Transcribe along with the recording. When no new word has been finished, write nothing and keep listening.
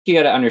You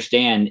got to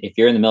understand if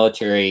you're in the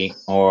military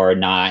or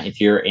not,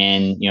 if you're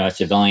in, a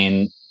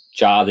civilian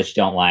job that you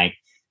don't like,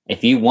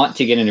 if you want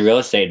to get into real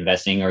estate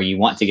investing or you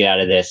want to get out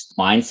of this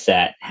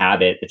mindset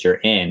habit that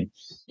you're in,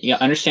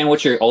 understand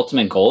what your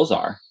ultimate goals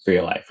are for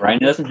your life,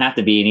 right? It doesn't have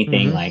to be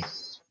anything like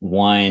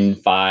 1,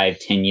 5,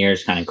 10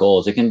 years kind of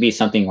goals. It can be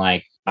something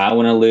like, I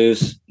want to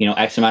lose,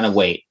 X amount of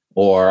weight,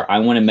 or I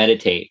want to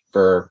meditate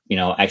for,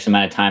 X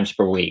amount of times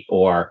per week,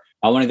 or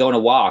I want to go on a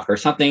walk, or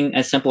something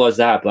as simple as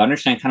that. But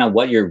understand kind of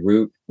what your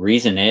root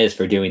reason is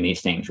for doing these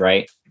things,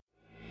 right?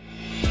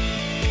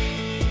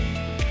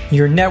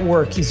 Your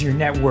network is your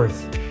net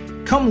worth.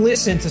 Come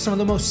listen to some of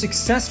the most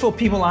successful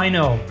people I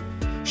know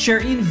share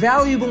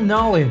invaluable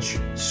knowledge,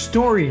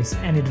 stories,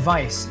 and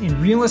advice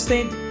in real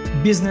estate,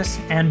 business,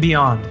 and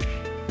beyond.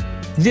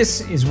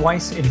 This is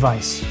Weiss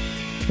Advice.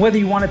 Whether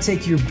you want to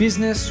take your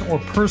business or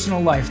personal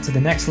life to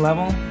the next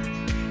level,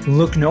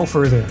 look no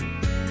further.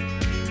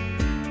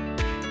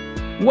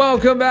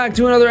 Welcome back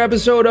to another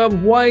episode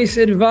of Weiss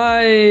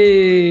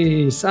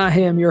Advice. I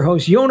am your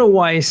host, Yona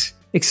Weiss.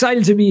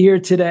 Excited to be here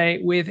today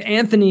with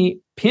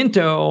Anthony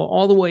Pinto,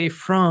 all the way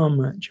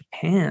from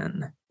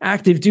Japan.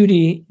 Active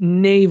duty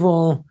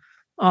naval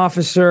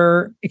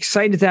officer.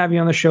 Excited to have you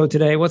on the show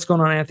today. What's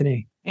going on,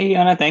 Anthony? Hey,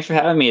 Yona, thanks for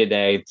having me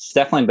today. It's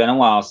definitely been a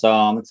while, so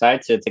I'm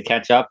excited to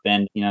catch up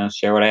and,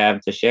 share what I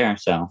have to share.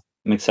 So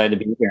I'm excited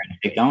to be here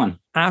and get going.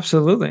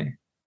 Absolutely.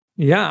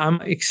 Yeah, I'm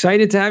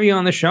excited to have you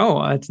on the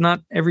show. It's not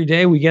every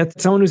day we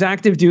get someone who's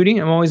active duty.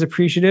 I'm always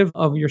appreciative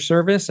of your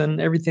service and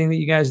everything that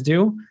you guys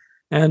do.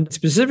 And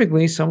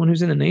specifically, someone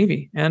who's in the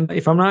Navy. And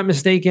if I'm not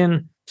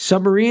mistaken,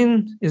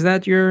 submarine, is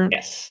that your...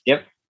 Yes.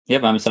 Yep,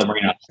 I'm a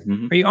submarine officer.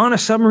 Mm-hmm. Are you on a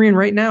submarine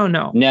right now?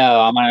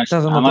 No, I'm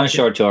on a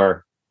short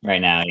tour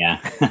right now, yeah.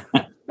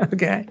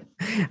 Okay.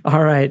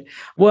 All right.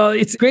 Well,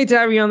 it's great to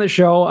have you on the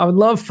show. I would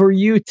love for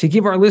you to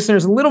give our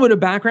listeners a little bit of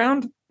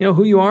background,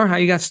 who you are, how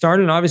you got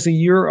started. Obviously,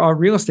 you're a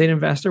real estate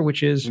investor,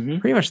 which is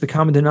pretty much the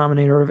common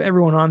denominator of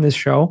everyone on this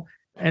show.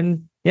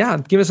 And yeah,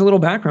 give us a little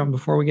background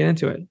before we get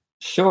into it.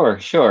 Sure.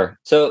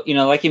 So,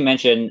 like you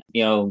mentioned,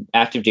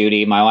 active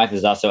duty. My wife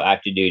is also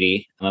active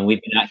duty.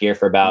 We've been out here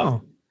for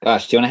about,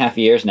 2.5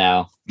 years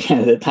now.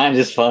 The time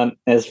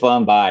has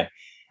flown by.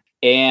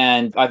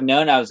 And I've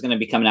known I was going to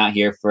be coming out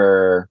here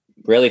for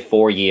really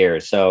 4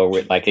 years.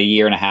 So like a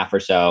year and a half or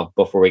so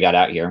before we got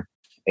out here.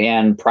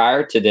 And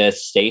prior to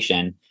this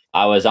station,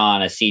 I was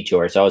on a sea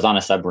tour. So I was on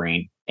a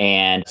submarine.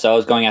 And so I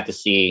was going out to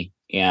sea,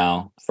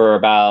 for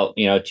about,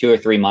 2 or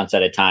 3 months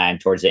at a time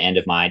towards the end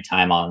of my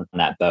time on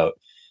that boat.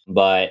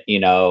 But,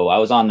 I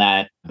was on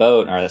that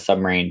boat or the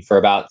submarine for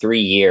about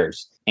 3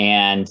 years.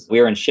 And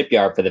we were in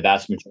shipyard for the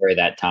vast majority of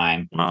that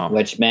time,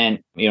 which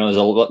meant, it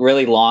was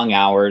really long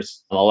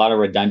hours, a lot of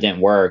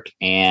redundant work.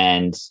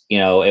 And,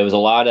 it was a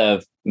lot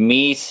of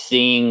me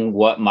seeing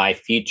what my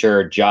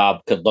future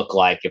job could look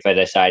like if I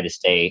decided to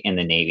stay in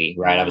the Navy,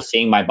 right? I was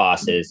seeing my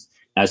bosses.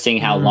 I was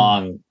seeing how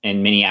long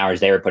and many hours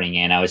they were putting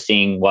in. I was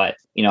seeing what,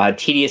 how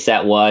tedious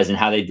that was and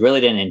how they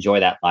really didn't enjoy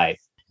that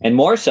life. And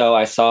more so,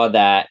 I saw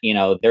that,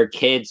 their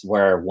kids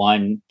were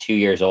 1, 2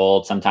 years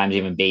old, sometimes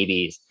even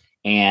babies,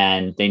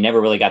 and they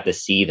never really got to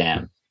see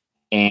them.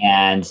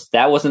 And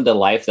that wasn't the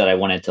life that I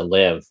wanted to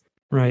live.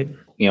 Right.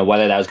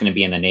 Whether that was going to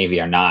be in the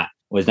Navy or not,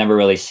 was never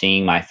really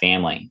seeing my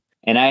family.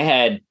 And I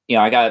had,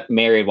 I got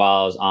married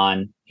while I was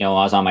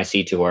on my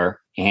sea tour,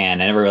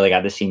 and I never really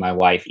got to see my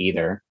wife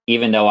either,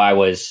 even though I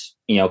was,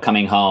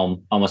 coming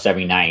home almost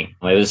every night.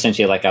 It was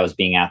essentially like I was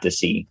being out to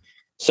sea.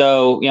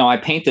 So, I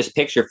paint this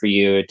picture for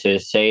you to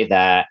say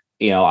that,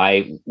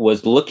 I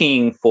was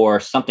looking for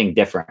something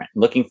different,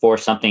 looking for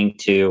something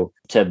to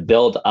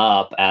build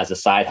up as a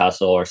side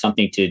hustle or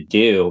something to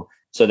do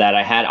so that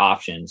I had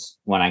options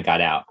when I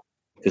got out.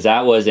 Because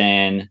that was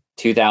in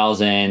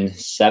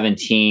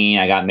 2017.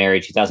 I got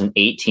married.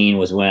 2018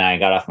 was when I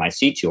got off my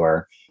sea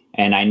tour.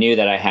 And I knew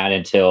that I had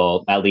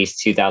until at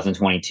least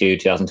 2022,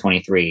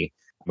 2023,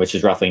 which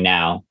is roughly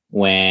now,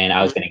 when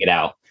I was going to get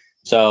out.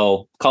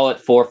 So call it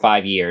 4 or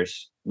 5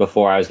 years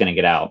before I was going to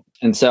get out.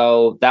 And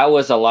so that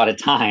was a lot of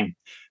time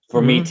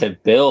for me to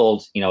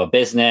build, a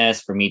business,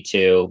 for me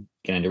to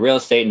get into real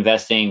estate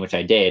investing, which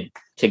I did,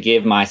 to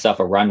give myself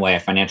a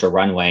financial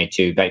runway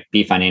to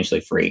be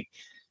financially free.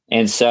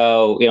 And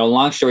so,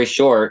 long story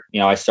short,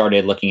 I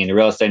started looking into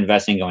real estate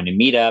investing, going to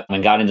Meetup,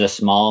 and got into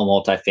small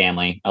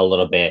multifamily a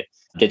little bit.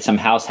 Did some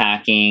house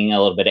hacking, a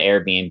little bit of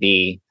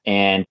Airbnb,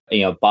 and,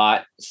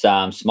 bought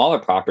some smaller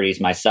properties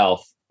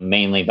myself,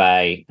 mainly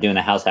by doing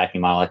the house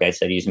hacking model, like I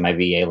said, using my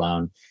VA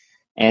loan.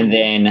 And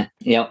then,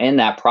 in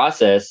that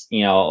process,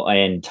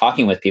 and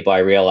talking with people, I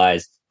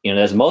realized,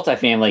 this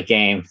multifamily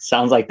game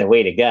sounds like the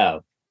way to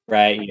go,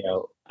 right?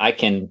 I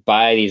can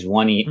buy these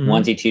onesie,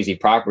 twosie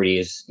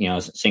properties,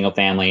 single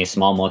family,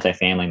 small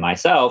multifamily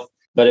myself.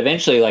 But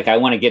eventually, I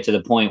want to get to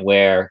the point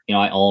where,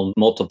 I own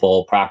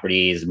multiple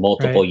properties,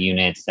 multiple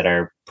units that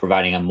are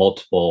providing a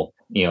multiple,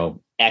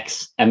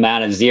 X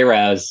amount of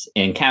zeros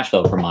in cash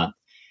flow per month.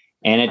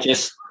 And I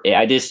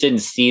just didn't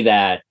see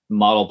that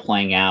model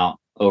playing out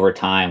over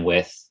time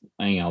with,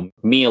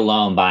 me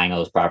alone buying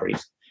those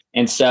properties.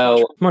 And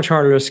so much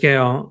harder to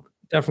scale.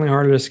 definitely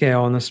harder to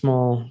scale on the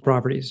small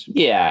properties.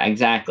 Yeah,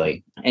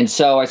 exactly. And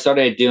so I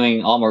started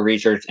doing all more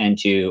research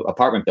into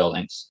apartment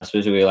buildings,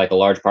 specifically like a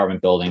large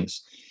apartment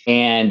buildings,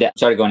 and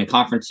started going to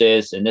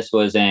conferences. And this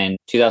was in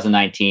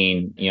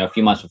 2019, a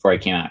few months before I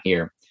came out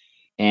here,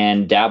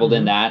 and dabbled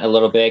in that a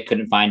little bit.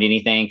 Couldn't find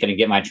anything, couldn't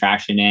get my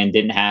traction in,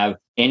 didn't have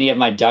any of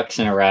my ducks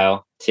in a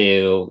row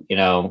to,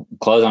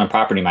 close on a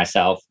property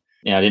myself.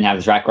 Didn't have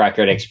the track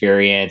record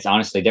experience.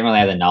 Honestly, didn't really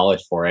have the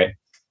knowledge for it.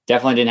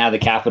 Definitely didn't have the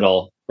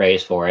capital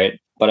raised for it.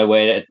 But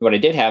what I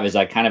did have is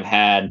I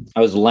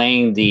was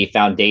laying the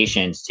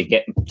foundations to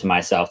get to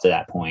myself to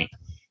that point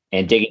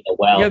and digging the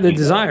well. Yeah, the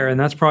desire. And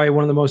that's probably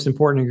one of the most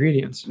important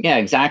ingredients. Yeah,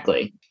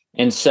 exactly.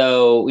 And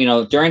so,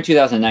 during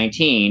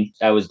 2019,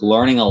 I was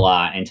learning a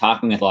lot and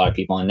talking with a lot of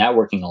people and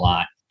networking a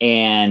lot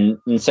and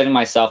setting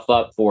myself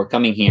up for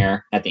coming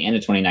here at the end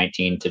of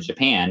 2019 to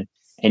Japan,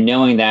 and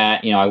knowing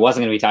that, I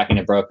wasn't going to be talking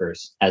to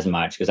brokers as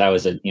much because I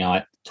was a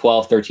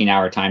 12,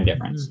 13-hour time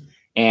difference. Mm-hmm.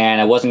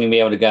 And I wasn't going to be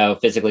able to go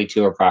physically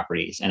tour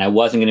properties. And I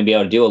wasn't going to be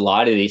able to do a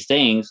lot of these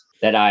things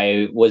that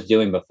I was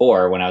doing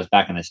before when I was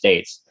back in the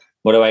States.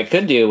 What I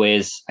could do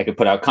is I could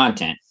put out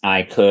content.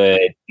 I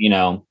could,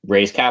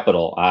 raise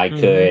capital. I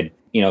could,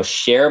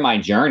 share my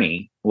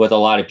journey with a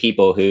lot of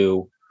people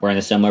who were in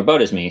a similar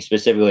boat as me,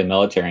 specifically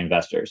military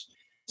investors.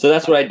 So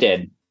that's what I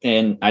did.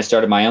 And I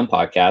started my own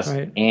podcast.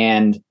 Right.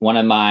 And one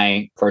of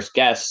my first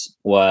guests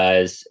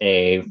was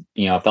a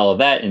fellow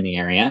vet in the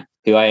area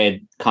who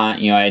I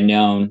had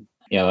known.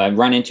 I'd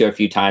run into a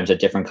few times at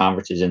different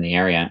conferences in the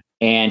area.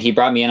 And he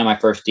brought me in on my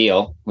first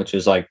deal, which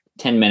was like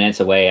 10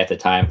 minutes away at the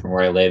time from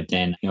where I lived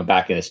in,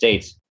 back in the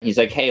States. He's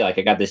like, hey, I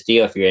got this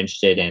deal if you're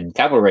interested in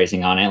capital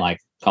raising on it,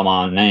 come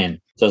on in.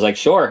 So I was like,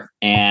 sure.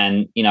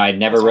 And, I'd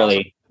never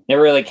really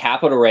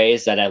capital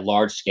raised at a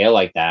large scale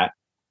like that.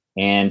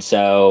 And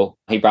so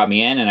he brought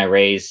me in and I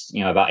raised,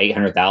 about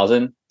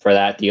 $800,000 for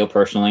that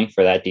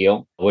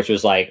deal which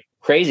was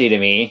crazy to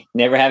me,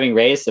 never having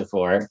raised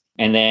before.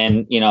 And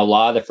then, a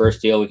lot of the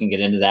first deal, we can get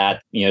into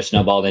that,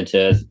 snowballed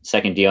into a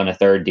second deal and a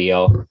third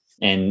deal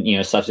and,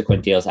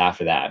 subsequent deals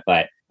after that.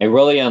 But it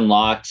really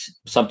unlocked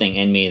something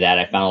in me that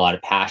I found a lot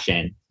of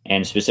passion,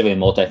 and specifically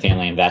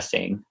multifamily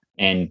investing,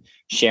 and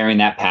sharing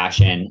that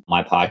passion,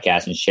 my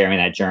podcast, and sharing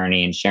that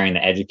journey and sharing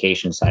the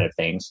education side of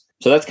things.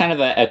 So that's kind of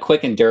a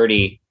quick and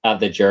dirty of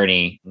the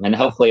journey. And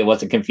hopefully it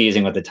wasn't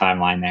confusing with the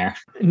timeline there.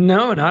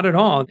 No, not at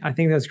all. I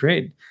think that's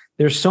great.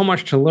 There's so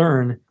much to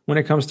learn when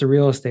it comes to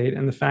real estate,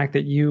 and the fact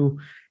that you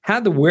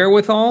had the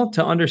wherewithal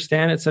to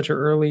understand at such an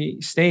early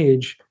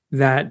stage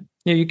that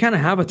you kind of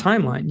have a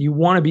timeline. You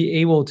want to be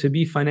able to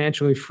be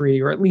financially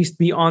free, or at least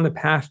be on the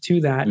path to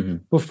that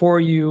before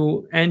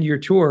you end your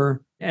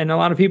tour. And a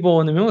lot of people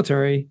in the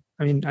military,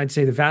 I'd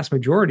say the vast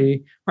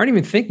majority, aren't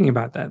even thinking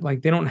about that.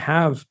 They don't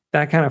have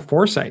that kind of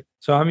foresight.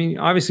 So,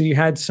 obviously you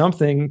had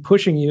something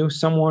pushing you,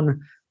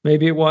 someone,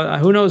 maybe it was,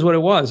 who knows what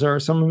it was, or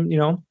someone,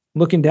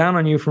 looking down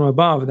on you from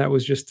above that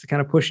was just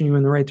kind of pushing you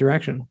in the right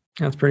direction.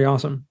 That's pretty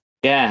awesome.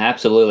 Yeah,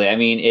 absolutely.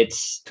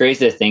 It's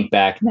crazy to think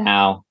back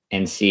now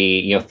and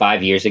see,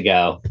 5 years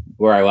ago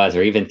where I was,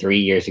 or even 3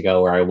 years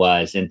ago where I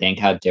was, and think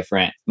how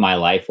different my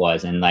life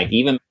was. And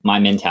even my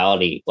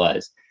mentality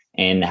was,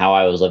 and how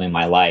I was living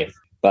my life.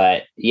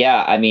 But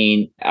yeah,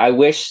 I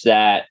wish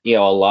that, a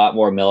lot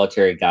more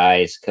military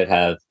guys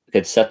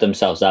could set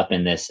themselves up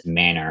in this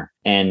manner.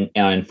 And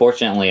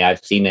unfortunately,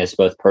 I've seen this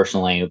both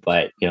personally,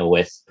 but,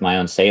 with my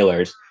own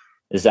sailors,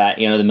 is that,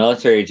 the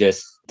military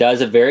just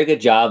does a very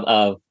good job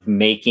of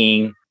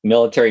making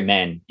military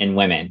men and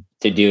women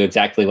to do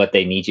exactly what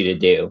they need you to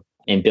do,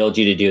 and build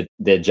you to do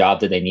the job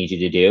that they need you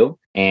to do,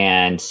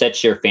 and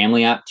sets your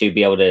family up to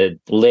be able to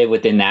live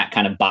within that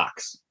kind of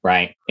box,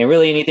 right? And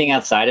really anything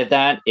outside of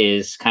that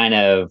is kind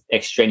of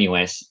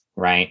extraneous,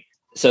 right?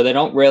 So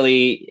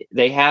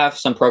they have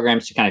some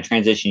programs to kind of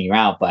transition you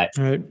out, but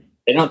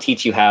they don't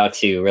teach you how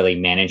to really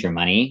manage your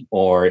money,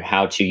 or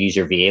how to use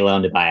your VA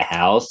loan to buy a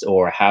house,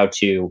 or how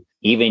to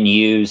even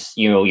use,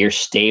 your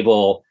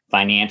stable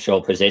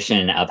financial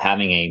position of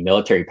having a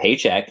military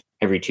paycheck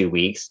every 2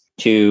 weeks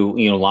to,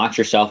 launch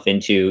yourself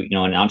into,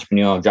 an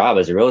entrepreneurial job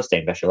as a real estate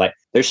investor.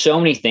 There's so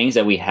many things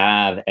that we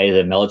have as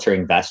a military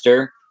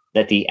investor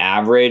that the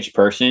average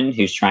person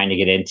who's trying to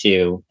get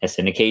into a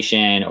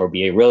syndication or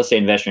be a real estate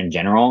investor in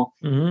general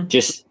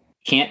just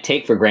can't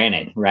take for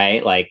granted,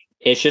 right?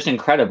 It's just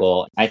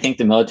incredible. I think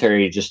the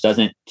military just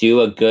doesn't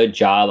do a good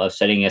job of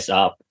setting us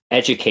up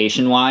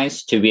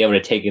education-wise to be able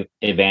to take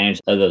advantage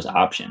of those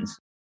options.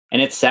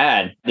 And it's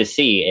sad to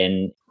see.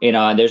 And,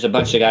 there's a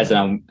bunch of guys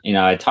that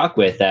I talk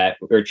with that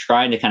we're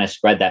trying to kind of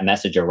spread that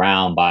message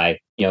around by,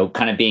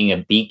 kind of being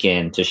a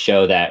beacon to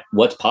show that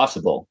what's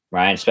possible,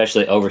 right?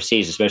 Especially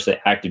overseas, especially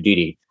active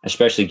duty,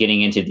 especially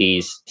getting into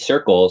these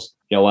circles,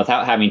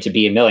 without having to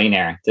be a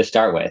millionaire to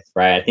start with,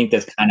 right? I think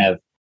that's kind of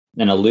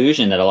an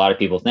illusion that a lot of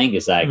people think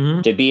is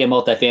to be a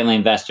multifamily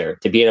investor,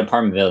 to be an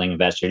apartment building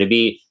investor, to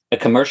be a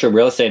commercial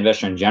real estate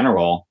investor in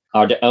general,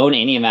 or to own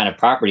any amount of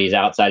properties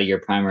outside of your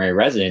primary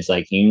residence.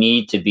 You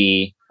need to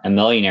be a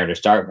millionaire to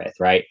start with,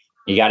 right?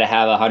 You got to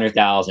have $100,000,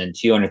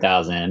 $200,000,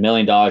 $1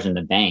 million in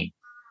the bank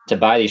to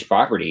buy these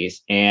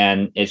properties.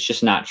 And it's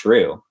just not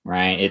true,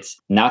 right? It's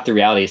not the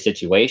reality of the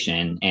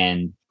situation.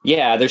 And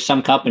yeah, there's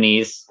some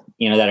companies,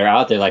 that are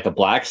out there like a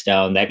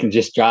Blackstone that can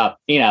just drop,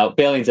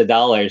 billions of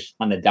dollars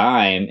on the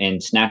dime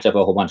and snatch up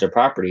a whole bunch of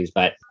properties.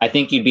 But I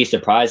think you'd be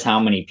surprised how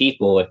many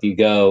people, if you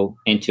go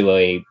into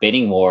a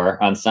bidding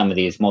war on some of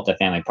these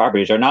multifamily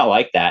properties, are not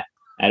like that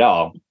at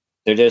all.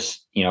 They're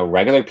just,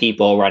 regular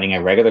people running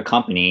a regular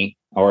company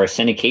or a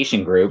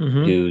syndication group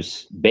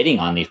who's bidding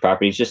on these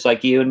properties, just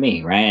like you and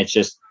me, right?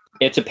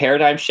 It's a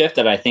paradigm shift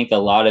that I think a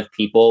lot of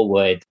people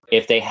would,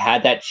 if they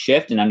had that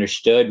shift and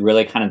understood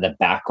really kind of the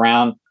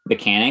background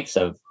mechanics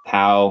of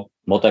how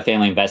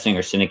multifamily investing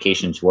or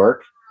syndications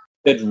work,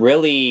 could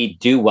really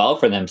do well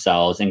for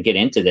themselves and get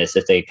into this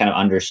if they kind of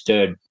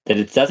understood that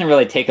it doesn't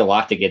really take a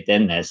lot to get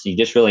in this. You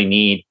just really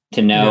need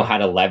to know how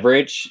to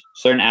leverage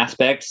certain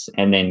aspects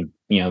and then,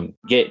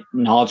 get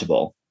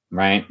knowledgeable,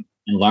 right?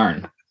 And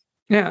learn.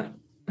 Yeah.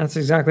 That's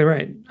exactly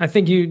right. I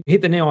think you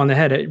hit the nail on the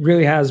head. It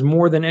really has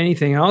more than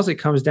anything else. It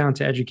comes down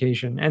to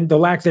education and the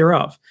lack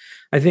thereof.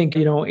 I think,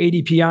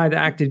 ADPI, the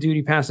active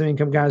duty passive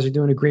income guys, are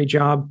doing a great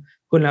job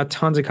putting out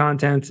tons of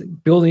content,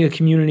 building a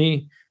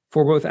community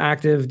for both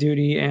active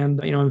duty and,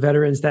 and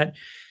veterans that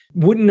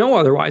wouldn't know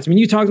otherwise. I mean,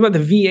 you talked about the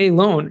VA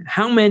loan.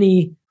 How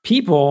many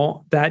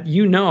people that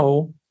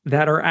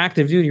that are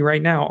active duty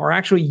right now are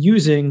actually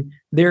using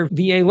their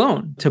VA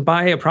loan to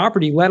buy a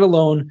property, let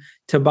alone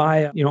to buy,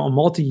 a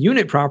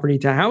multi-unit property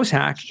to house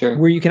hack,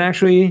 where you can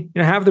actually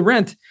have the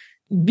rent.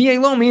 VA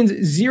loan means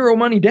zero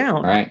money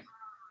down. Right.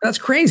 That's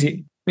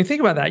crazy. I mean,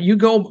 think about that.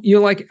 You're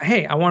like,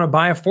 hey, I want to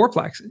buy a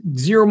fourplex,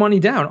 zero money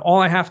down.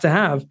 All I have to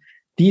have,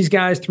 these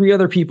guys, 3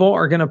 other people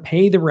are going to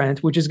pay the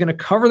rent, which is going to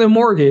cover the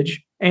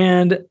mortgage,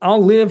 and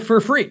I'll live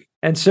for free.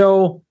 And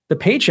so the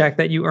paycheck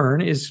that you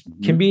earn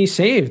can be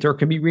saved or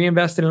can be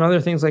reinvested in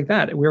other things like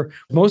that. Where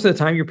most of the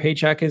time your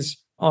paycheck is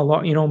a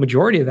lot,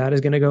 majority of that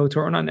is going to go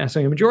toward, not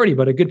necessarily a majority,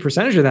 but a good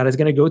percentage of that is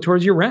going to go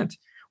towards your rent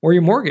or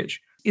your mortgage.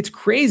 It's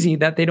crazy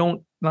that they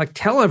don't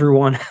tell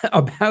everyone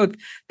about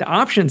the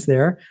options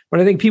there.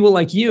 But I think people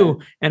like you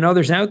and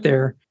others out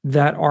there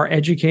that are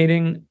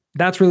educating,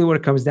 that's really what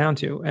it comes down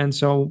to. And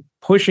so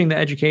pushing the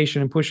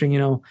education and pushing,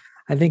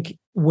 I think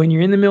when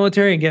you're in the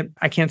military, again,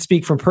 I can't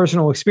speak from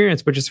personal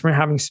experience, but just from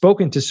having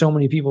spoken to so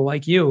many people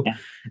like you,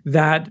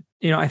 that,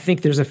 I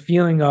think there's a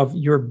feeling of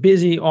you're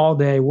busy all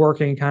day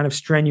working, kind of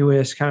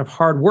strenuous, kind of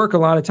hard work a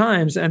lot of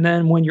times. And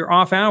then when you're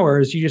off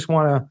hours, you just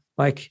want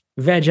to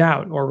veg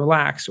out or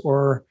relax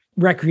or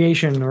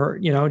recreation or,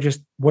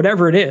 just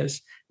whatever it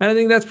is. And I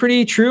think that's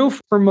pretty true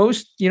for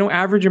most,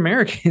 average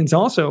Americans,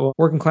 also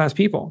working class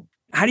people.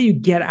 How do you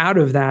get out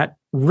of that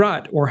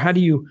rut, or how do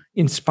you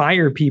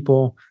inspire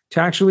people to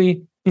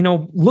actually,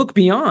 look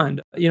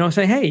beyond,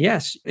 say, hey,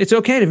 yes, it's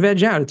okay to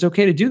veg out. It's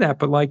okay to do that.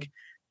 But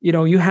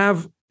you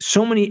have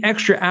so many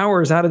extra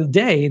hours out of the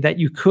day that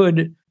you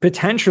could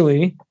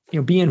potentially,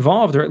 be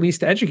involved, or at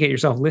least educate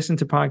yourself, listen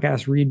to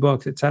podcasts, read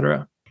books,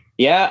 etc.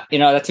 Yeah,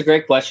 that's a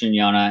great question,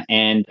 Yona.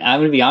 And I'm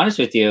going to be honest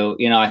with you,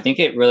 I think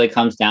it really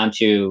comes down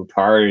to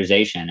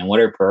prioritization and what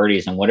are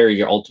priorities and what are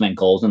your ultimate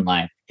goals in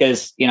life.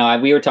 Because,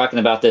 we were talking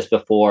about this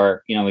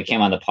before, we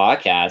came on the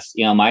podcast.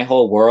 My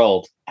whole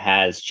world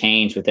has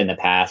changed within the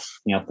past,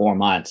 4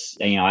 months.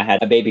 I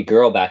had a baby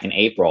girl back in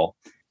April.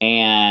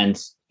 And,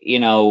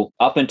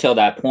 up until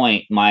that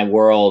point, my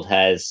world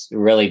has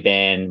really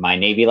been my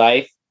Navy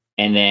life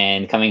and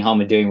then coming home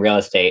and doing real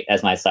estate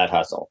as my side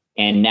hustle.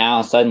 And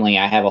now suddenly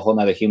I have a whole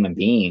nother human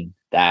being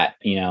that,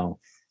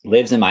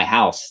 lives in my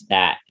house,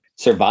 that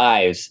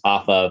survives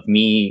off of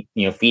me,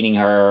 feeding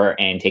her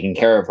and taking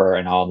care of her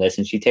and all this.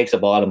 And she takes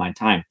up a lot of my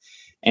time.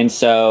 And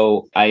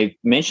so I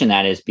mention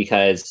that is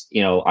because,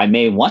 I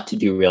may want to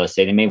do real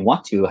estate and may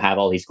want to have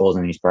all these goals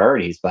and these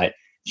priorities, but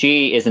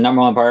she is the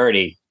number one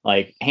priority,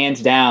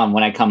 hands down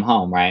when I come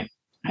home. Right.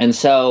 And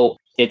so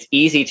it's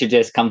easy to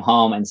just come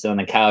home and sit on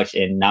the couch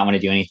and not want to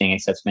do anything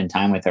except spend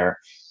time with her.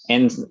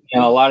 And,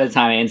 a lot of the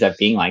time it ends up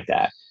being like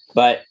that.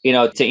 But,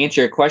 to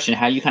answer your question,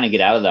 how you kind of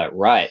get out of that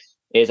rut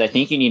is I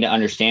think you need to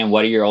understand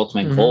what are your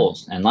ultimate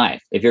goals in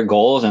life. If your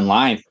goals in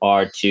life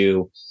are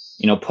to,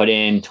 put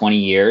in 20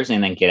 years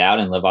and then get out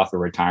and live off a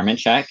retirement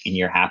check and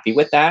you're happy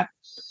with that,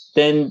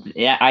 then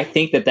yeah, I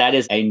think that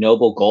is a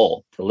noble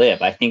goal to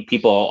live. I think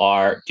people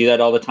do that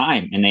all the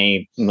time and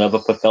they live a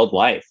fulfilled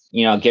life.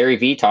 Gary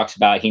Vee talks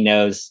about, he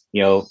knows,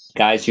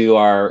 guys who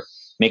are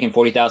making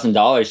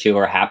 $40,000 who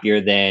are happier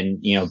than,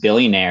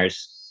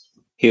 billionaires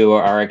who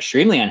are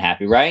extremely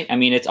unhappy, right? I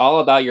mean, it's all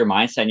about your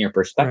mindset and your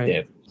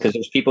perspective, because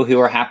there's people who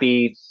are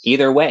happy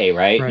either way,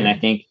 right? And I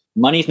think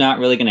money's not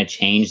really going to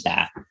change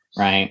that,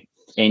 right?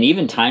 And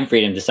even time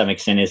freedom to some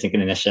extent isn't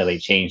going to necessarily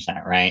change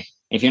that, right?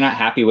 If you're not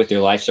happy with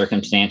your life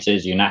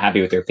circumstances, you're not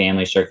happy with your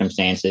family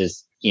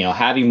circumstances,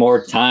 having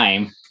more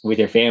time with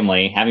your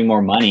family, having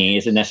more money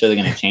isn't necessarily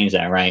going to change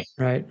that, right?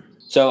 Right.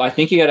 So I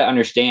think you got to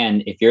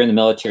understand if you're in the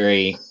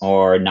military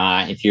or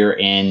not, if you're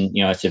in,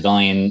 a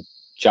civilian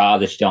job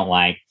that you don't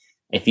like,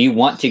 if you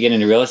want to get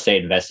into real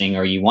estate investing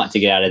or you want to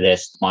get out of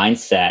this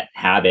mindset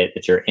habit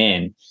that you're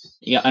in,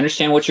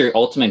 understand what your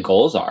ultimate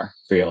goals are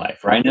for your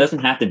life, right? It doesn't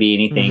have to be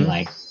anything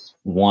like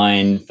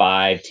 1,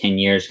 5, 10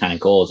 years kind of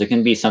goals. It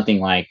can be something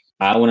like,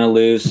 I want to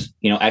lose,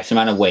 X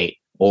amount of weight,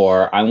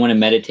 or I want to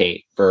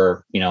meditate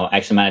for,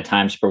 X amount of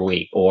times per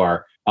week,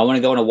 or I want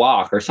to go on a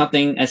walk, or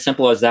something as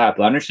simple as that.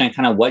 But understand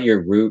kind of what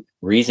your root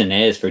reason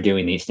is for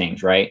doing these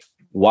things, right?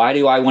 Why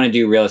do I want to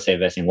do real estate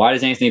investing? Why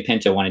does Anthony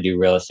Pinto want to do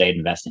real estate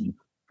investing?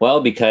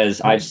 Well, because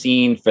I've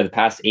seen for the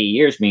past 8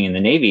 years being in the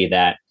Navy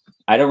that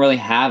I don't really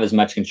have as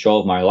much control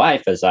of my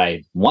life as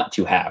I want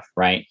to have,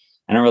 right?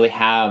 I don't really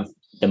have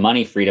the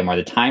money freedom or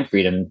the time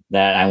freedom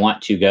that I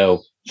want to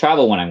go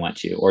travel when I want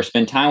to, or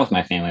spend time with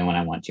my family when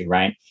I want to,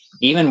 right?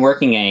 Even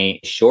working a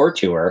shore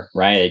tour,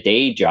 right? A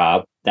day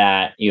job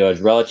that,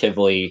 is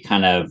relatively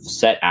kind of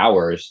set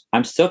hours,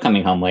 I'm still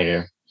coming home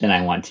later than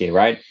I want to,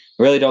 right?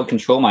 I really don't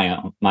control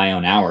my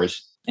own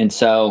hours. And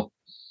so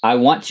I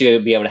want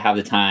to be able to have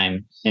the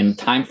time and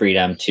time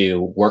freedom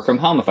to work from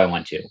home if I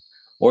want to,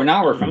 or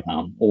not work from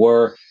home,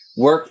 or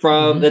work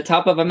from the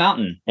top of a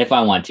mountain if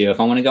I want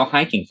to go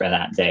hiking for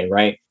that day,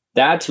 right?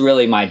 That's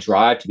really my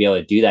drive, to be able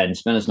to do that and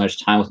spend as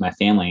much time with my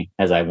family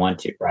as I want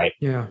to, right?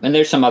 Yeah. And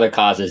there's some other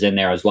causes in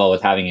there as well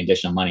with having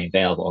additional money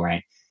available,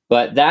 right?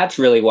 But that's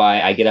really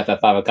why I get up at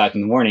 5 o'clock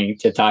in the morning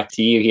to talk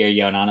to you here,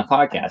 Yon, on a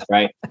podcast,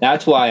 right?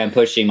 That's why I'm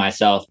pushing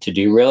myself to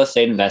do real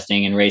estate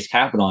investing and raise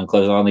capital and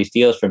close all these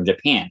deals from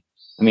Japan.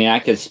 I mean, I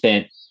could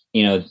spend,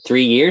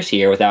 3 years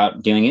here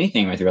without doing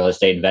anything with real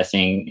estate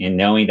investing, and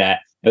knowing that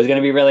it was going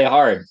to be really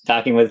hard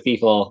talking with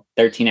people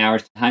 13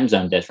 hours time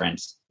zone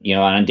difference,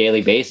 on a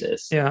daily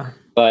basis. Yeah.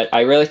 But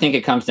I really think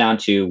it comes down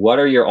to, what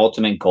are your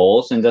ultimate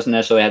goals? And it doesn't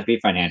necessarily have to be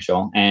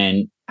financial.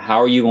 And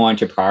how are you going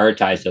to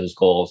prioritize those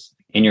goals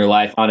in your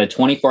life on a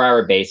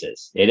 24-hour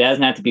basis? It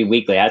doesn't have to be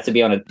weekly. It has to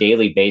be on a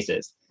daily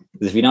basis.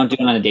 Because if you don't do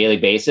it on a daily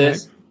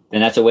basis,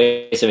 then that's a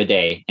waste of a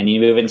day. And you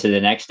move into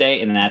the next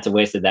day, and then that's a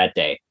waste of that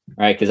day,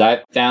 right? Because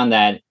I've found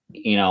that,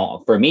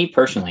 for me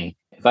personally,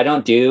 if I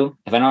don't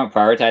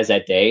prioritize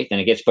that day, then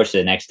it gets pushed to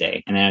the next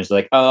day. And then it's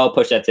like, oh, I'll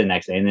push that to the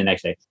next day and the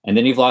next day. And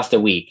then you've lost a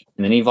week,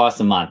 and then you've lost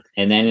a month.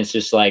 And then it's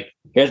just like,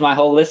 here's my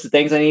whole list of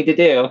things I need to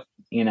do,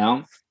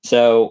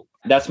 So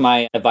that's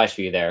my advice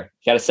for you there.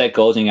 You got to set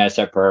goals and you got to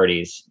set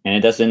priorities. And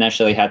it doesn't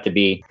necessarily have to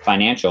be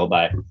financial,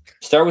 but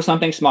start with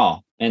something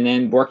small and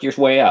then work your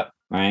way up,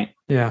 right?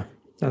 Yeah.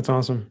 That's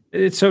awesome.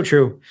 It's so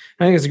true.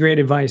 I think it's great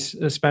advice,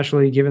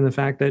 especially given the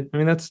fact that,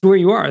 that's where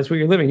you are. That's where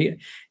you're living.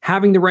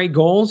 Having the right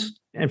goals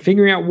and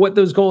figuring out what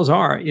those goals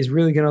are is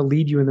really going to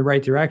lead you in the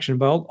right direction.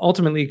 But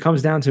ultimately, it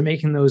comes down to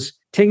taking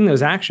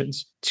those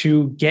actions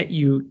to get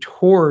you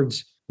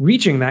towards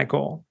reaching that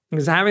goal.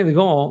 Because having the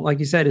goal, like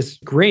you said, is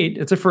great.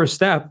 It's a first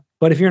step.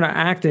 But if you're not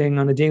acting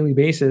on a daily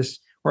basis,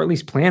 or at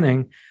least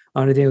planning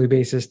on a daily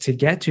basis to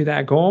get to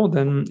that goal,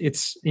 then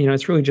it's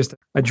really just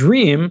a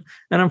dream.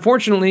 And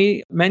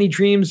unfortunately, many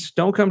dreams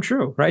don't come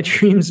true, right?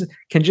 Dreams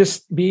can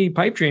just be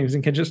pipe dreams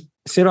and can just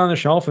sit on the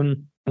shelf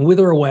and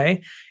wither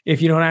away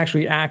if you don't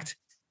actually act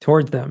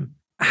towards them.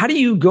 How do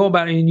you go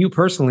about it? You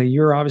personally,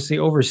 you're obviously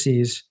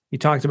overseas. You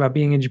talked about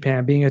being in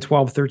Japan, being a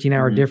 12,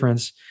 13-hour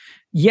difference.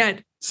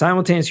 Yet,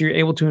 simultaneously, you're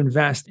able to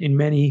invest in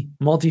many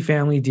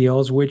multifamily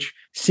deals, which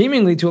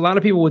seemingly to a lot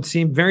of people would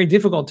seem very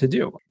difficult to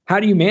do. How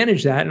do you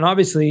manage that? And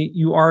obviously,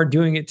 you are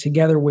doing it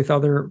together with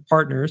other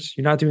partners.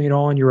 You're not doing it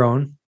all on your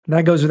own. And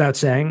that goes without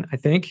saying, I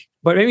think.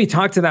 But maybe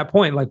talk to that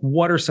point, like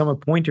what are some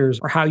of pointers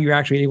or how you're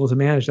actually able to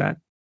manage that?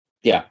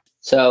 Yeah.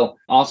 So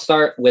I'll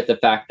start with the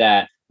fact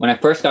that when I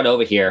first got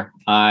over here,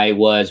 I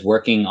was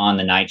working on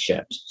the night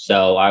shift.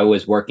 So I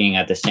was working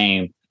at the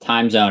same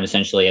time zone,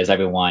 essentially, as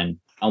everyone,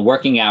 on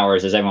working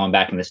hours as everyone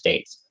back in the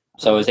States.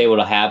 So I was able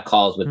to have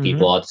calls with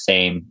people at the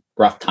same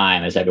rough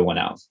time as everyone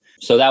else.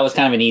 So that was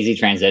kind of an easy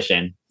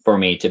transition for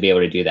me to be able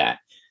to do that.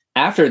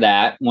 After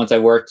that, once I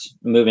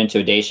moved into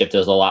a day shift, it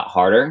was a lot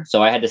harder.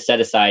 So I had to set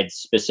aside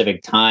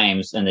specific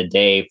times in the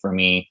day for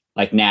me,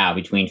 like now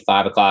between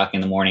 5 o'clock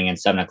in the morning and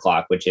 7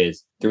 o'clock, which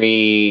is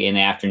 3 in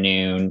the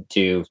afternoon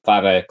to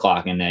 5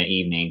 o'clock in the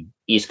evening,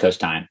 East Coast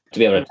time, to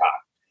be able to talk.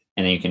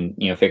 And then you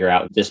can, figure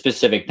out the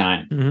specific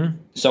time.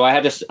 So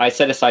I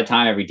set aside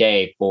time every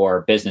day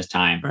for business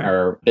time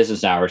or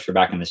business hours for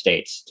back in the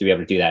States to be able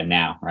to do that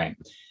now. Right.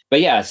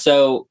 But yeah,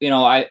 so,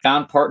 I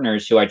found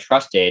partners who I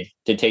trusted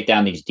to take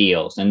down these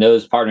deals, and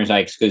those partners I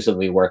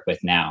exclusively work with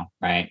now.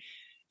 Right.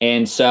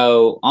 And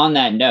so on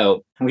that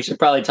note, we should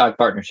probably talk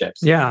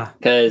partnerships. Yeah.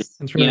 Because,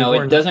 really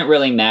it doesn't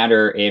really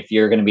matter if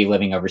you're going to be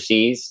living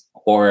overseas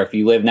or if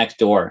you live next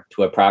door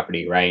to a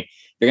property, right?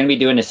 You're going to be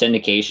doing a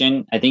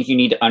syndication. I think you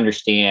need to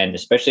understand,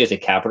 especially as a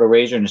capital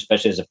raiser and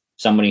especially as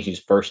somebody who's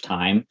first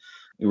time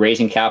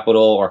raising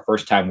capital or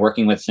first time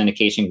working with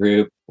syndication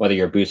group, whether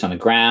you're boots on the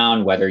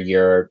ground, whether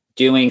you're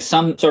doing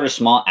some sort of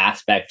small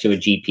aspect to a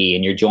GP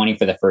and you're joining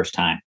for the first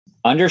time,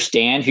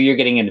 understand who you're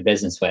getting into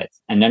business with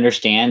and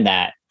understand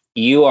that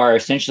you are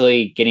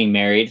essentially getting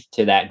married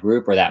to that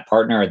group or that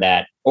partner or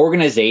that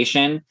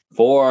organization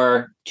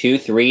for 2,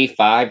 3,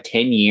 5,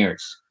 10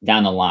 years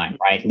down the line,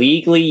 right?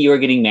 Legally, you're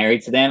getting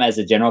married to them as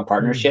a general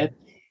partnership,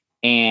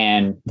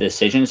 and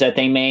decisions that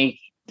they make,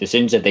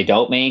 decisions that they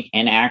don't make,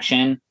 and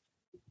action,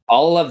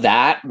 all of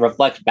that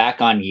reflects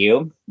back on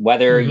you,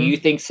 whether you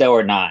think so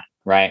or not,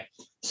 right?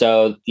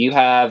 So you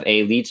have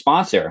a lead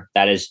sponsor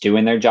that is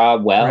doing their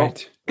job well.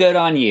 Right. Good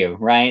on you,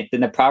 right? Then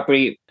the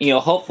property,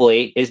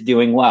 hopefully is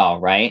doing well,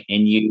 right?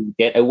 And you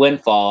get a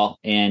windfall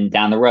in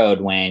down the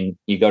road when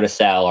you go to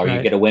sell, or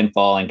you get a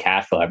windfall in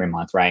cash flow every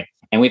month, right?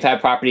 And we've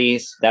had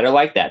properties that are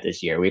like that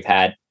this year. We've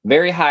had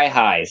very high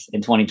highs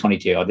in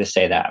 2022. I'll just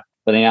say that.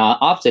 But then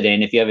opposite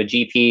end, if you have a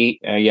GP,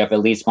 you have a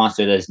lead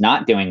sponsor that is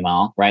not doing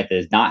well, right? That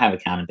does not have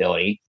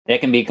accountability,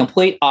 that can be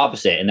complete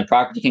opposite. And the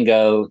property can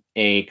go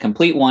a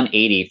complete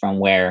 180 from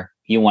where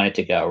you want it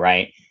to go,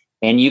 right?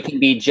 And you can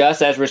be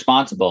just as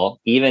responsible,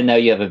 even though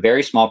you have a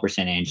very small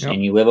percentage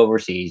and you live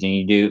overseas and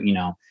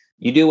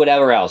you do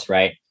whatever else,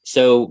 right?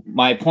 So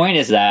my point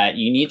is that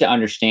you need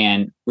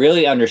to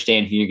really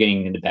understand who you're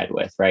getting into bed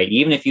with, right?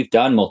 Even if you've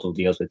done multiple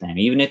deals with them,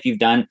 even if you've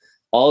done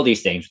all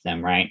these things with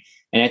them, right?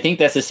 And I think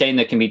that's the same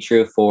that can be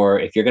true for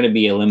if you're going to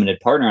be a limited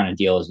partner on a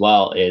deal as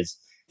well. Is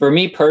for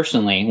me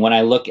personally, when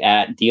I look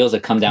at deals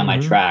that come down my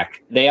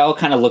track, they all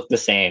kind of look the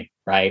same,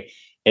 right?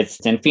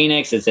 It's in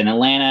Phoenix, it's in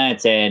Atlanta,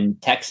 it's in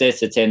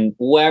Texas, it's in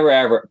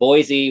wherever,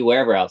 Boise,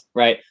 wherever else,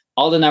 right?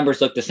 All the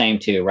numbers look the same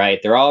too, right?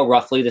 They're all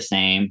roughly the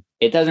same.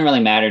 It doesn't really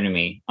matter to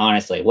me,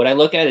 honestly. What I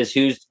look at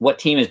is what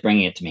team is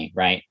bringing it to me,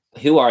 right?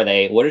 Who are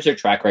they? What does their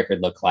track record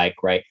look like,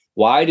 right?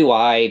 Why do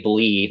I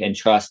believe and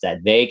trust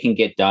that they can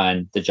get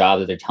done the job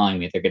that they're telling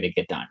me they're going to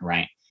get done,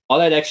 right? All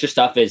that extra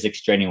stuff is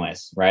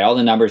extraneous, right? All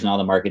the numbers and all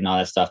the market and all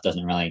that stuff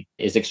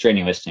is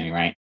extraneous to me,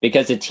 right?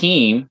 Because the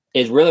team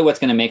is really what's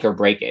going to make or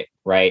break it,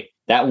 right?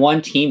 That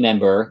one team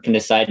member can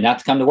decide not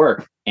to come to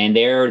work, and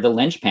they're the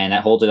linchpin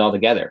that holds it all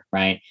together,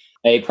 right?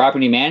 A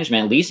property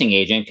management leasing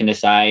agent can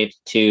decide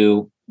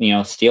to,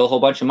 steal a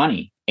whole bunch of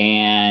money,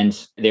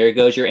 and there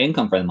goes your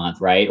income for the month,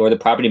 right? Or the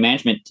property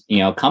management,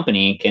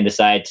 company can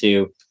decide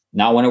to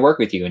not want to work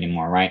with you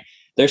anymore, right?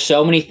 There's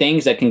so many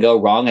things that can go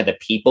wrong at the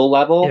people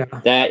level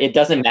that it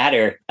doesn't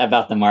matter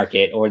about the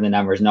market or the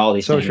numbers and all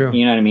these things. True.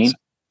 You know what I mean?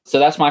 So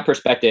that's my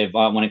perspective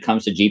when it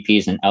comes to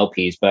GPs and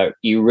LPs. But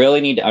you really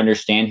need to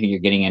understand who you're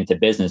getting into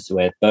business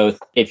with, both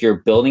if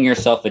you're building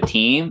yourself a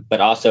team,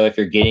 but also if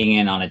you're getting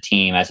in on a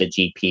team as a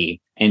GP.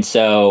 And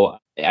so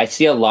I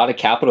see a lot of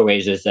capital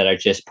raisers that are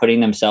just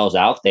putting themselves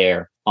out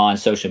there on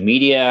social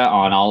media,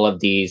 on all of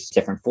these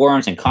different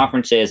forums and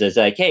conferences as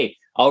like, hey,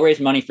 I'll raise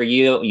money for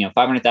you,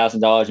 $500,000,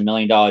 $1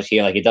 million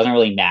here. Like, it doesn't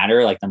really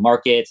matter, like the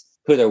markets,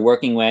 who they're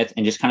working with,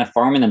 and just kind of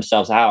farming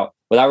themselves out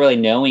without really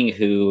knowing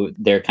who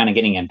they're kind of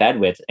getting in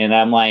bed with. And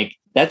I'm like,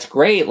 that's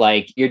great.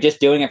 Like, you're just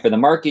doing it for the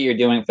market. You're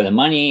doing it for the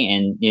money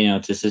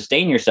and, to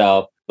sustain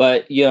yourself.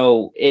 But,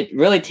 it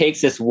really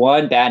takes this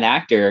one bad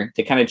actor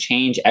to kind of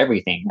change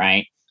everything.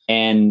 Right.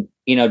 And,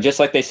 just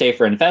like they say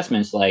for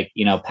investments, like,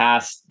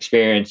 past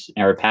experience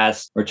or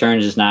past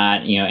returns is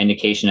not,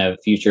 indication of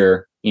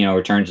future,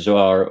 returns as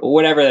well, or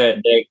whatever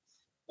the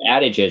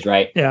adage is,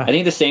 right? Yeah. I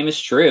think the same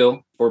is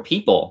true for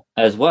people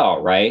as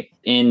well, right?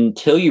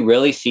 Until you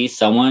really see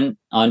someone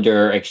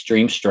under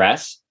extreme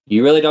stress,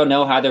 you really don't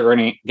know how they're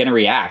going to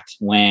react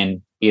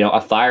when,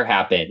 a fire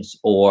happens,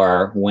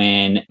 or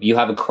when you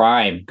have a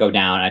crime go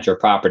down at your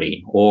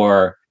property,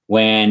 or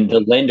when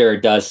the lender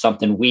does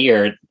something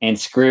weird and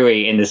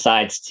screwy and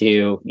decides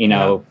to,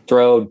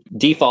 throw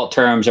default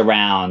terms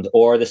around,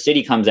 or the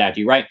city comes after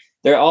you, right?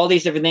 There are all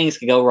these different things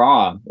can go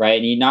wrong, right?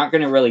 And you're not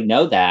going to really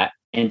know that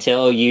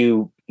until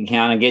you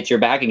kind of get your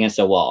back against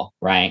a wall,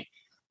 right?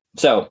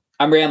 So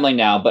I'm rambling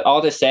now, but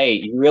all to say,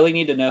 you really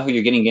need to know who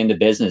you're getting into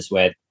business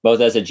with,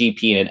 both as a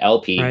GP and an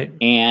LP. Right.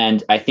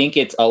 And I think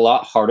it's a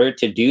lot harder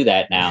to do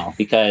that now,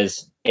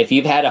 because if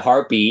you've had a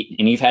heartbeat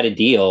and you've had a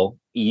deal,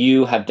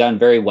 you have done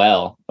very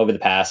well over the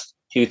past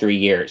 2-3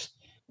 years.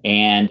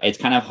 And it's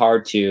kind of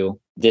hard to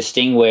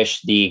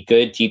distinguish the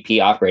good GP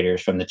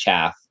operators from the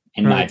chaff,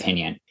 in my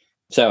opinion.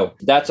 So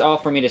that's all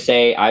for me to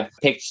say. I've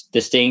picked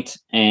distinct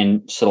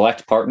and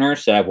select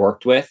partners that I've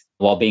worked with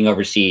while being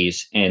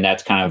overseas. And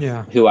that's kind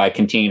of who I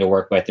continue to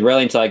work with,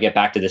 really, until I get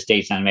back to the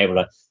States and I'm able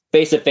to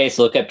face-to-face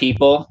look at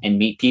people and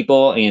meet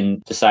people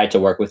and decide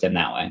to work with them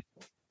that way.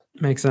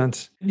 Makes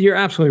sense. You're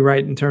absolutely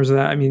right in terms of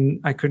that. I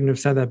mean, I couldn't have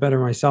said that better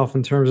myself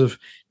in terms of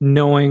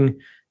knowing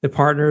the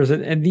partners.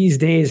 And these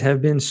days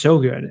have been so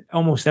good.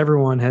 Almost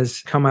everyone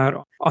has come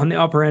out on the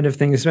upper end of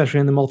things, especially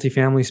in the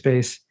multifamily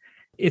space.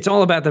 It's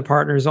all about the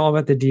partners, all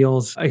about the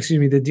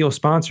the deal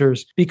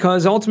sponsors,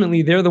 because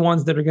ultimately they're the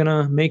ones that are going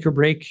to make or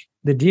break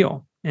the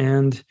deal.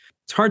 And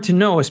it's hard to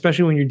know,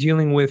 especially when you're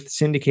dealing with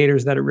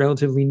syndicators that are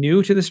relatively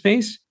new to the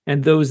space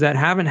and those that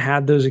haven't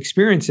had those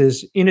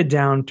experiences in a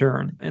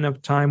downturn, in a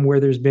time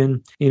where there's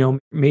been,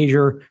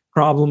 major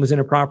problems in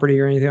a property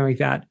or anything like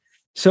that.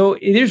 So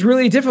it is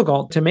really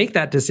difficult to make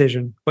that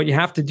decision, but you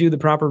have to do the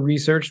proper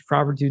research,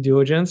 proper due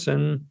diligence,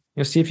 and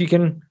see if you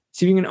can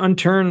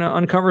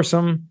uncover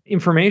some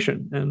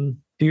information and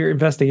do your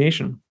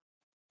investigation.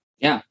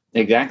 Yeah,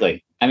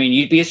 exactly. I mean,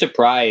 you'd be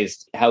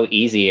surprised how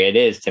easy it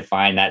is to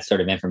find that sort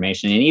of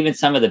information. And even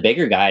some of the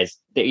bigger guys,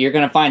 that you're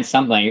going to find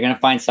something. You're going to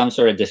find some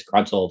sort of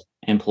disgruntled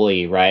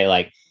employee, right?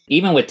 Like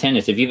Even with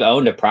tenants, if you've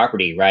owned a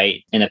property,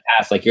 right, in the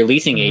past, like your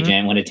leasing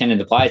agent, when a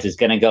tenant applies, is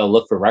going to go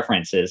look for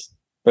references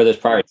for those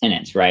prior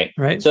tenants, right?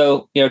 Right.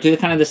 So, do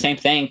kind of the same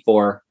thing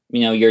for,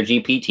 your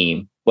GP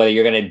team, whether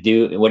you're going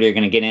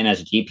to get in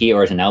as a GP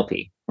or as an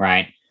LP,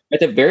 right? At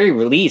the very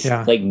least,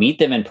 like meet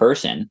them in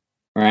person,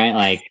 right?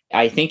 Like,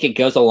 I think it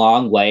goes a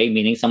long way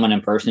meeting someone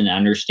in person and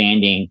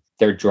understanding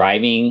their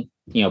driving,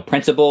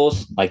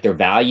 principles, like their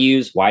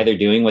values, why they're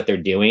doing what they're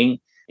doing,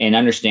 and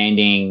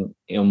understanding,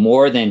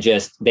 more than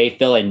just they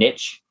fill a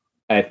niche.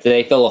 If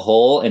they fill a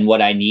hole in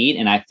what I need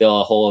and I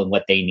fill a hole in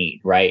what they need,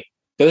 right?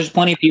 There's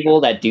plenty of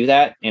people that do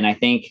that. And I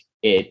think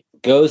it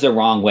goes the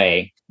wrong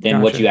way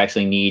than what you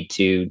actually need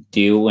to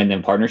do in the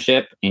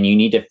partnership. And you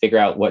need to figure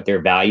out what their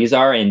values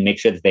are and make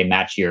sure that they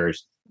match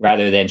yours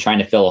rather than trying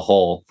to fill a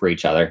hole for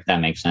each other. If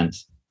that makes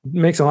sense.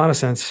 Makes a lot of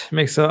sense.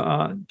 Makes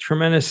a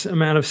tremendous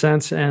amount of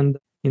sense, and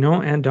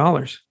and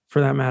dollars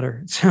for that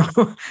matter. So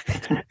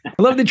I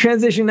love the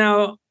transition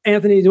now,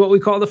 Anthony, to what we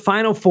call the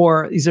final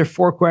four. These are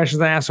 4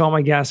 questions I ask all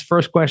my guests.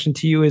 First question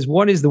to you is,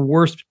 what is the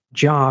worst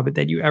job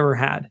that you ever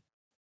had?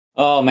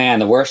 Oh man,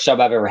 the worst job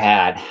I've ever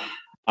had.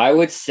 I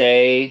would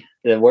say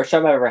the worst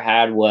job I ever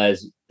had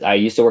was I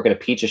used to work at a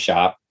pizza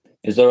shop.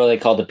 It was literally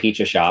called the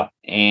pizza shop.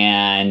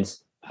 And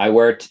I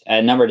worked at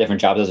a number of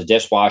different jobs. I was a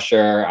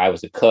dishwasher. I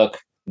was a cook,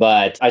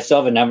 but I still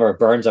have a number of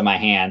burns on my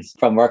hands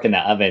from working the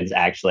ovens,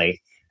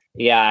 actually.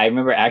 Yeah, I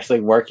remember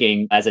actually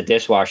working as a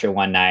dishwasher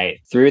one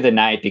night through the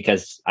night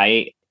because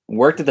I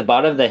worked at the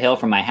bottom of the hill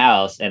from my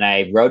house and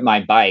I rode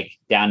my bike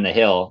down the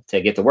hill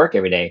to get to work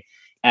every day.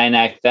 And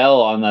I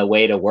fell on the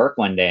way to work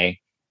one day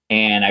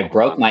and I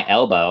broke my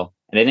elbow.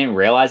 And I didn't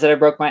realize that I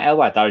broke my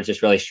elbow. I thought it was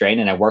just really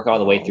strained, and I worked all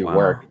the way through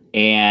work.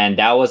 And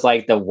that was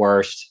like the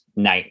worst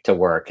night to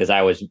work because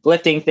I was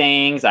lifting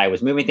things. I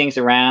was moving things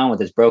around with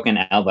this broken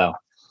elbow.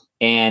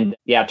 And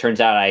yeah, it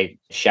turns out I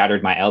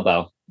shattered my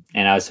elbow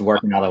and I was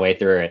working all the way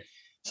through it.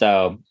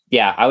 So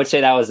yeah, I would say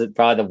that was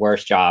probably the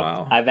worst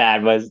job I've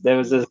had was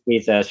this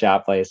pizza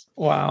shop place.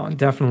 Wow,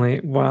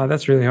 definitely. Wow,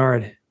 that's really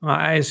hard.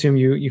 I assume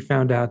you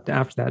found out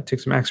after that, took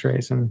some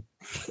x-rays and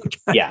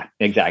yeah,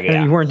 exactly.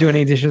 And you weren't doing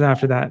any dishes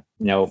after that.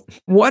 Nope.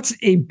 What's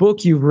a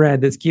book you've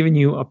read that's given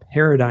you a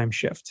paradigm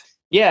shift?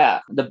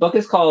 Yeah, the book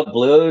is called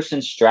Blue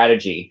Ocean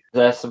Strategy.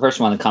 That's the first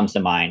one that comes to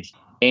mind.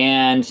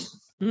 And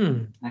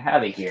I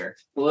have it here.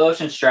 Blue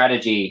Ocean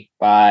Strategy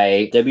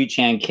by W.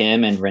 Chan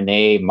Kim and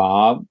Renee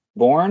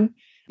Mauborn.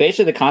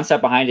 Basically, the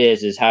concept behind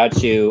it is how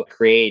to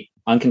create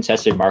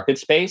uncontested market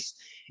space.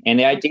 And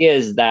the idea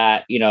is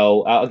that,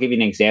 I'll give you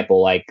an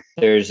example. Like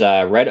there's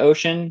a red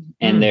ocean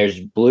and there's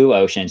blue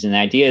oceans. And the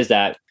idea is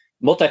that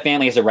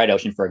multifamily is a red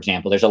ocean, for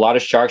example. There's a lot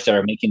of sharks that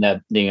are making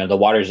the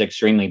waters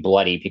extremely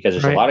bloody because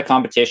there's a lot of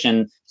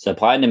competition.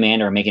 Supply and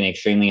demand are making it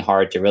extremely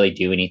hard to really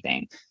do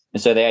anything.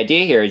 And so the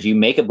idea here is you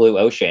make a blue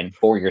ocean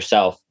for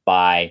yourself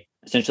by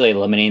essentially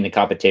eliminating the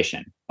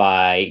competition,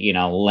 by,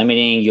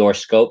 limiting your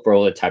scope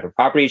for the type of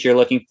properties you're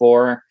looking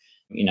for,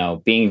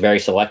 being very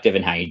selective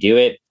in how you do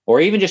it, or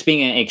even just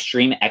being an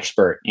extreme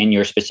expert in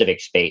your specific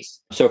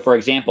space. So for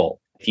example,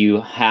 if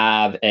you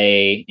have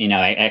an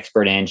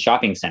expert in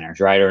shopping centers,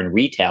 right, or in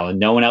retail, and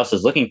no one else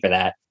is looking for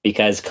that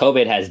because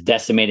COVID has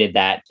decimated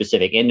that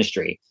specific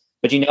industry,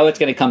 but it's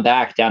going to come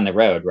back down the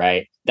road,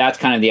 right? That's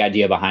kind of the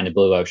idea behind the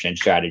blue ocean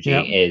strategy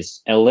is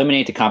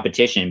eliminate the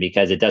competition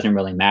because it doesn't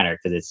really matter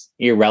because it's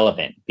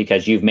irrelevant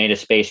because you've made a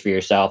space for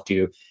yourself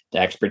to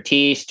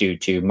expertise,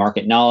 to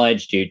market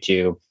knowledge,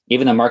 to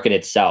even the market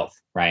itself,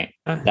 right?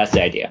 That's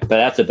the idea. But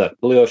that's the book,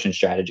 Blue Ocean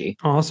Strategy.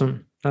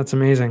 Awesome. That's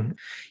amazing.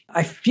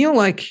 I feel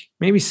like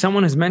maybe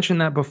someone has mentioned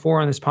that before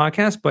on this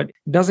podcast, but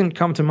it doesn't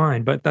come to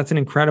mind. But that's an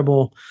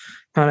incredible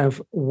kind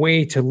of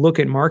way to look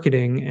at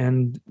marketing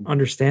and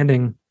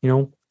understanding,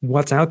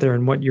 what's out there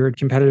and what your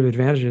competitive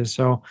advantage is.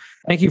 So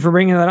thank you for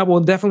bringing that up. We'll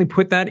definitely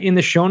put that in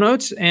the show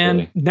notes.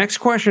 And next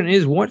question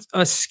is, what's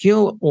a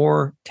skill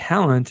or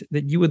talent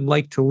that you would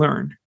like to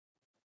learn?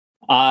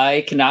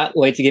 I cannot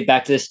wait to get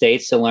back to the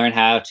States to learn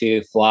how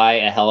to fly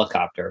a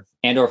helicopter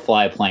and or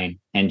fly a plane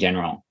in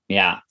general.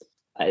 Yeah.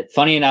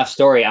 Funny enough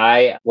story,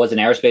 I was an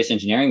aerospace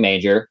engineering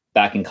major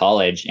back in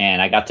college,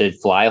 and I got to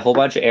fly a whole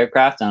bunch of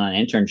aircraft on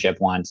an internship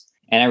once.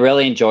 And I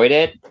really enjoyed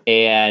it.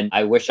 And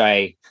I wish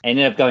I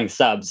ended up going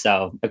sub.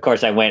 So, of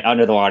course, I went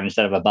under the water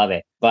instead of above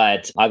it.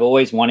 But I've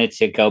always wanted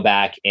to go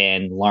back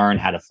and learn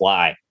how to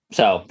fly.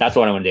 So that's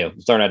what I want to do,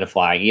 is learn how to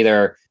fly,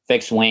 either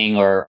fixed wing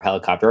or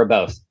helicopter or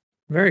both.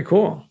 Very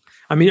cool.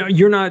 I mean,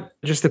 you're not,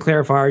 just to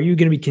clarify, are you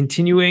going to be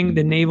continuing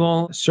the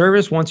naval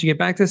service once you get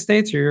back to the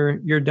States, or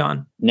you're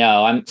done?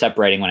 No, I'm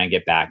separating when I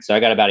get back. So I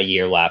got about a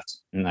year left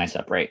and then I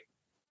separate.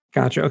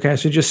 Gotcha. Okay.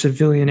 So just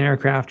civilian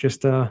aircraft,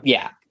 just doing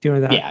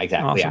that. Yeah,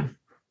 exactly. Awesome. Yeah.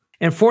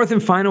 And fourth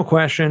and final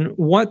question,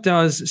 what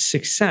does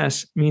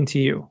success mean to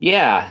you?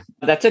 Yeah,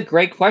 that's a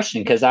great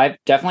question because I've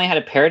definitely had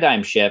a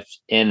paradigm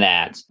shift in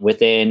that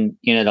within,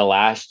 the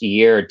last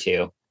year or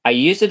two. I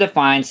used to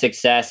define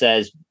success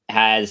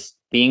as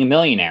being a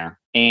millionaire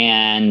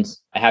and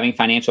having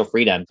financial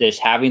freedom, just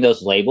having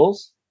those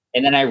labels.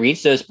 And then I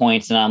reached those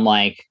points and I'm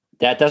like,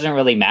 that doesn't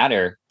really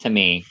matter to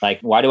me. Like,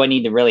 why do I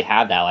need to really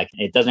have that? Like,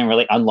 it doesn't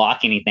really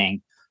unlock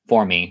anything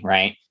for me,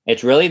 right?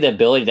 It's really the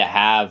ability to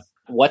have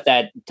what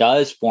that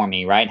does for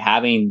me, right?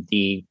 Having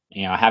the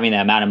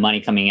amount of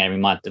money coming in every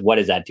month, what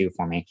does that do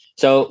for me?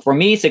 So for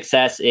me,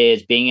 success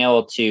is being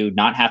able to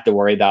not have to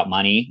worry about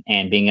money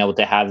and being able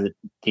to have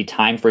the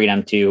time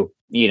freedom to,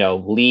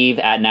 leave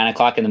at 9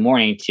 o'clock in the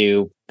morning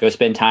to go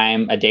spend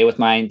time a day with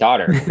my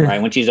daughter,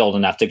 right? When she's old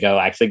enough to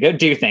go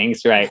do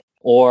things, right?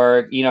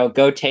 Or,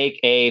 go take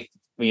a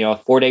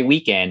 4-day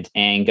weekend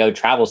and go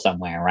travel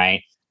somewhere,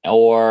 right?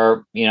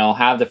 Or,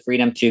 have the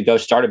freedom to go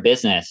start a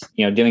business,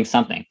 doing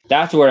something.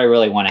 That's what I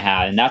really want to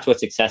have. And that's what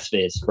success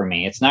is for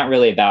me. It's not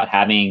really about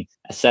having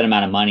a set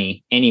amount of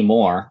money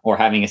anymore, or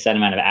having a set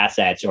amount of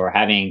assets, or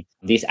having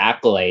these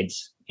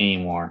accolades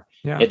anymore.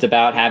 Yeah. It's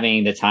about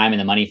having the time and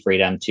the money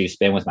freedom to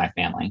spend with my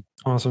family.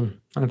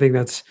 Awesome. I think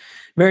that's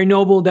very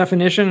noble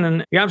definition.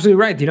 And you're absolutely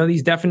right.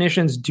 These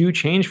definitions do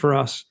change for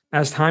us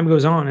as time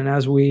goes on and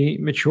as we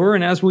mature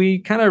and as we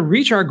kind of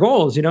reach our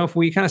goals. If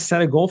we kind of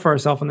set a goal for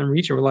ourselves and then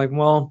reach it, we're like,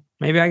 well,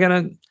 maybe I got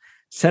to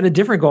set a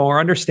different goal or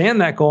understand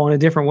that goal in a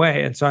different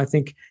way. And so I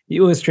think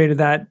you illustrated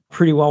that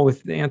pretty well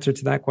with the answer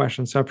to that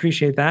question. So I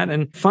appreciate that.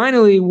 And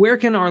finally, where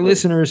can our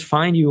listeners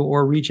find you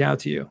or reach out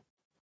to you?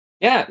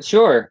 Yeah,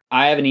 sure.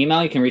 I have an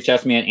email. You can reach out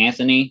to me at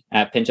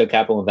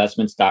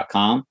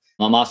Anthony@PintoCapitalInvestments.com.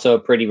 I'm also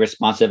pretty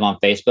responsive on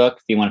Facebook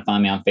if you want to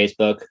find me on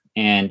Facebook,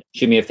 and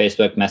shoot me a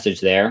Facebook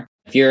message there.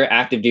 If you're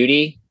active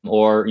duty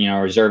or,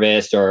 a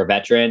reservist or a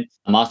veteran,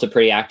 I'm also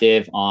pretty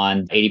active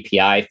on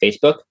ADPI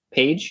Facebook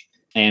page.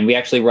 And we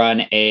actually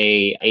run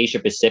a Asia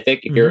Pacific.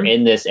 If you're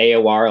in this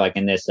AOR, like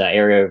in this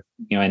area,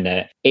 in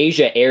the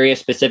Asia area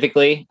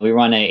specifically, we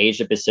run an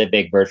Asia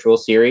Pacific virtual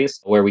series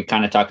where we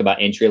kind of talk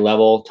about entry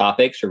level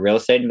topics for real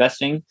estate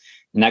investing.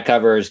 And that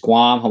covers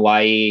Guam,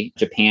 Hawaii,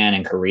 Japan,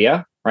 and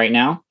Korea right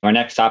now. Our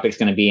next topic is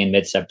going to be in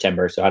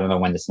mid-September. So I don't know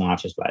when this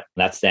launches, but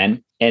that's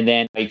then. And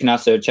then you can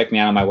also check me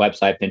out on my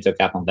website,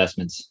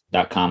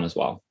 PintoCapitalInvestments.com as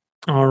well.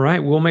 All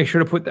right. We'll make sure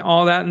to put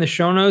all that in the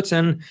show notes.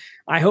 And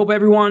I hope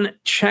everyone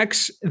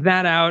checks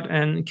that out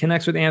and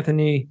connects with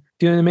Anthony,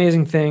 doing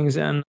amazing things.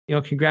 And,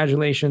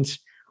 congratulations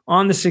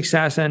on the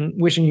success and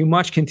wishing you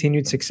much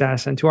continued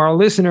success. And to our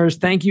listeners,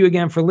 thank you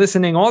again for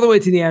listening all the way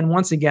to the end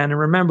once again. And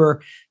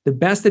remember, the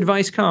best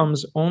advice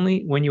comes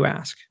only when you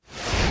ask.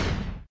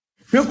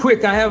 Real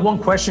quick, I have one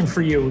question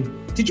for you.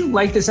 Did you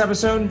like this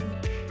episode?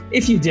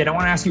 If you did, I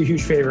want to ask you a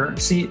huge favor.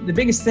 See, the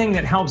biggest thing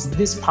that helps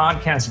this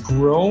podcast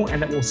grow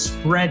and that will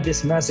spread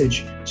this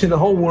message to the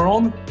whole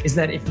world is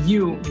that if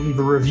you leave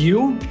a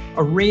review,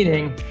 a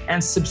rating,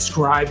 and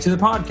subscribe to the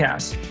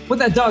podcast. What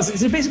that does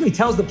is it basically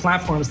tells the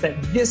platforms that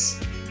this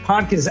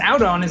podcast is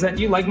out on is that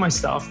you like my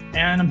stuff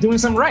and I'm doing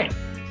something right.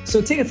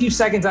 So take a few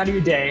seconds out of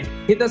your day,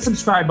 hit that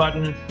subscribe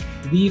button,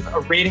 leave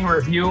a rating or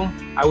review.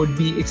 I would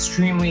be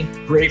extremely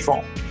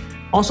grateful.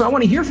 Also, I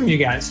want to hear from you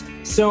guys.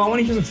 So I want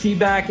to hear some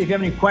feedback. If you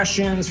have any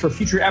questions for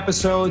future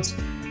episodes,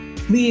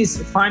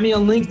 please find me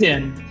on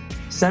LinkedIn.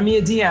 Send me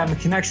a DM, a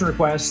connection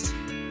request,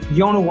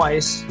 Yona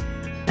Weiss,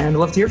 and I'd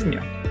love to hear from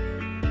you.